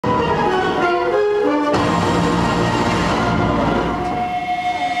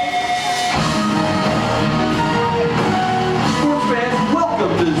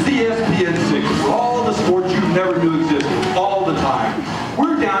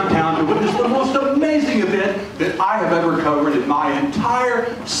downtown to witness the most amazing event that I have ever covered in my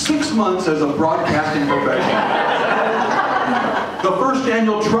entire 6 months as a broadcasting professional. The first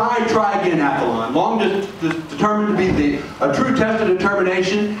annual try-try-again-athalon, long determined to be a true test of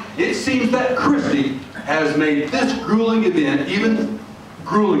determination. It seems that Christy has made this grueling event even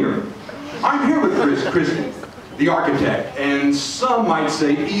gruelier. I'm here with Christy, the architect, and some might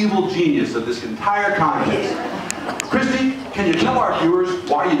say evil genius of this entire contest. Christy, can you tell our viewers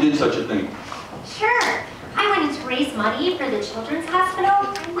why you did such a thing? Sure. I wanted to raise money for the Children's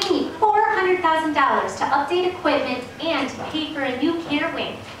Hospital. We need $400,000 to update equipment and to pay for a new care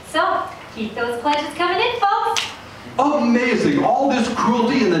wing. So, keep those pledges coming in, folks. Amazing! All this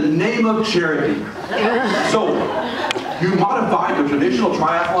cruelty in the name of charity. So, you modified the traditional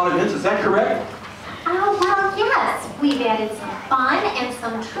triathlon events, is that correct? Well, yes. We've added some fun and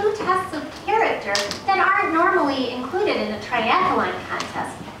some true tests of character that aren't normally included in a triathlon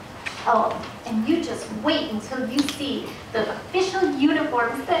contest. Oh, and you just wait until you see the official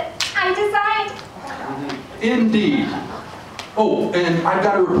uniforms that I designed. Indeed. Oh, and I've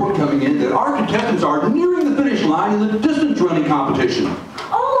got a report coming in that our contestants are nearing the finish line in the distance running competition.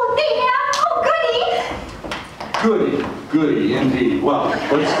 Oh, they have? Oh, goody! Goody, indeed. Well,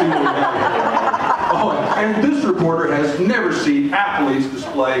 let's see what we have here. Oh, and this reporter has never seen athletes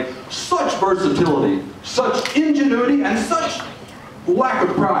display such versatility, such ingenuity, and such lack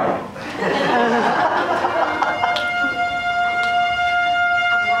of pride.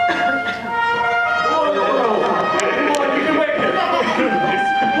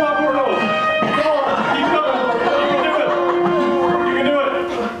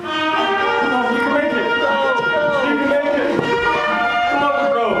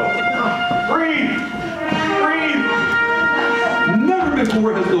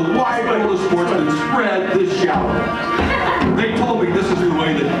 Before has the wide world of sports been spread this shallow. They told me this is the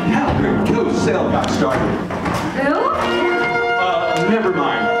way that Calgary Coast Sail got started. Who? Never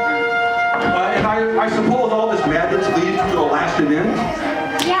mind. And I suppose all this madness leads to the last event?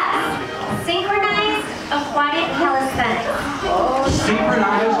 Yes. Synchronized aquatic calisthenics.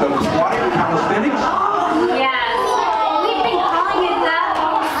 Synchronized aquatic calisthenics? Yes. We've been calling it the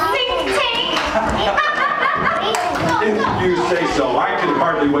Sink Tank. If you say so, I can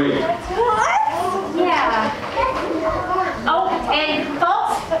hardly wait. What? Yeah. Oh, and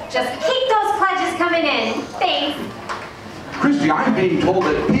folks, just keep those pledges coming in. Thanks. Christy, I'm being told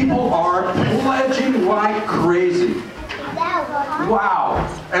that people are pledging like crazy. Wow.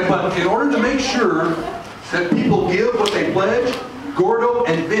 But in order to make sure that people give what they pledge, Gordo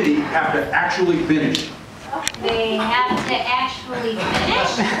and Vinny have to actually finish. They have to actually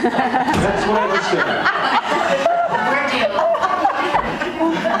finish? That's what I was saying. We're due.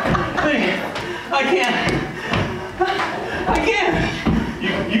 I can't.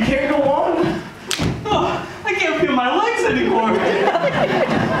 You can't go on? Oh, I can't feel my legs anymore.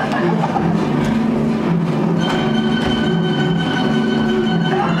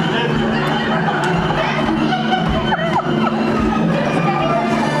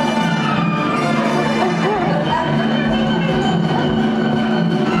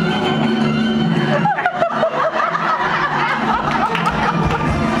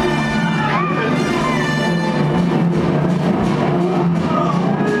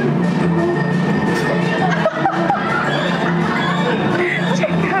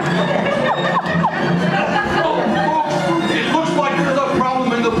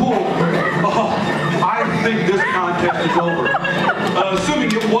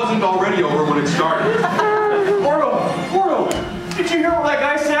 Assuming it wasn't already over when it started. Gordo, did you hear what that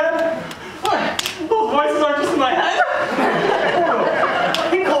guy said? What? Those voices aren't just in my head? Gordo,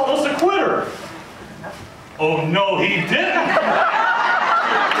 he called us a quitter. Oh no, he didn't.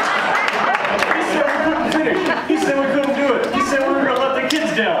 He said we couldn't finish. He said we couldn't do it. He said we were going to let the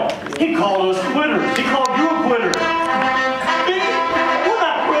kids down. He called us quitters. He called you a quitter. We're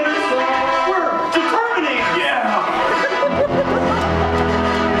not quitters. We're determinators. Yeah.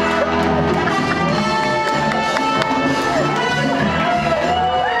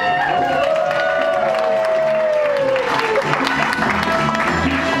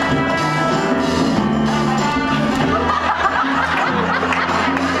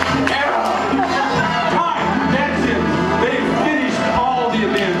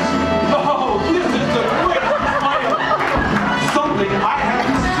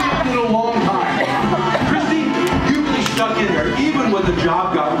 Even when the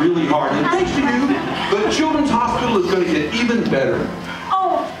job got really hard. And thanks to you, the Children's Hospital is going to get even better.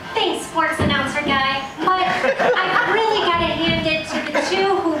 Oh, thanks, sports announcer guy. But I really got to hand it to the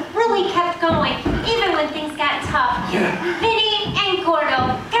two who really kept going, even when things got tough. Yeah. Vinny and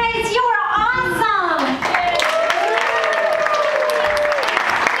Gordo.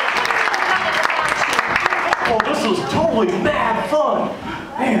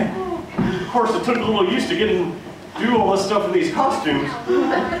 it took a little use to do all this stuff in these costumes.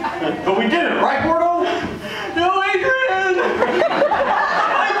 But we did it, right, Gordo? No, Adrian!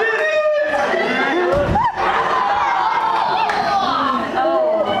 I did it!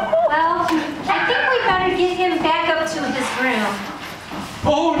 Oh, well, I think we better get him back up to his room.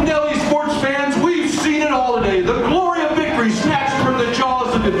 Oh, Nelly sports fans, we've seen it all today. The glory of victory snatched from the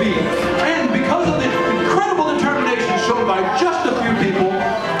jaws of defeat. And because of the incredible determination shown by just a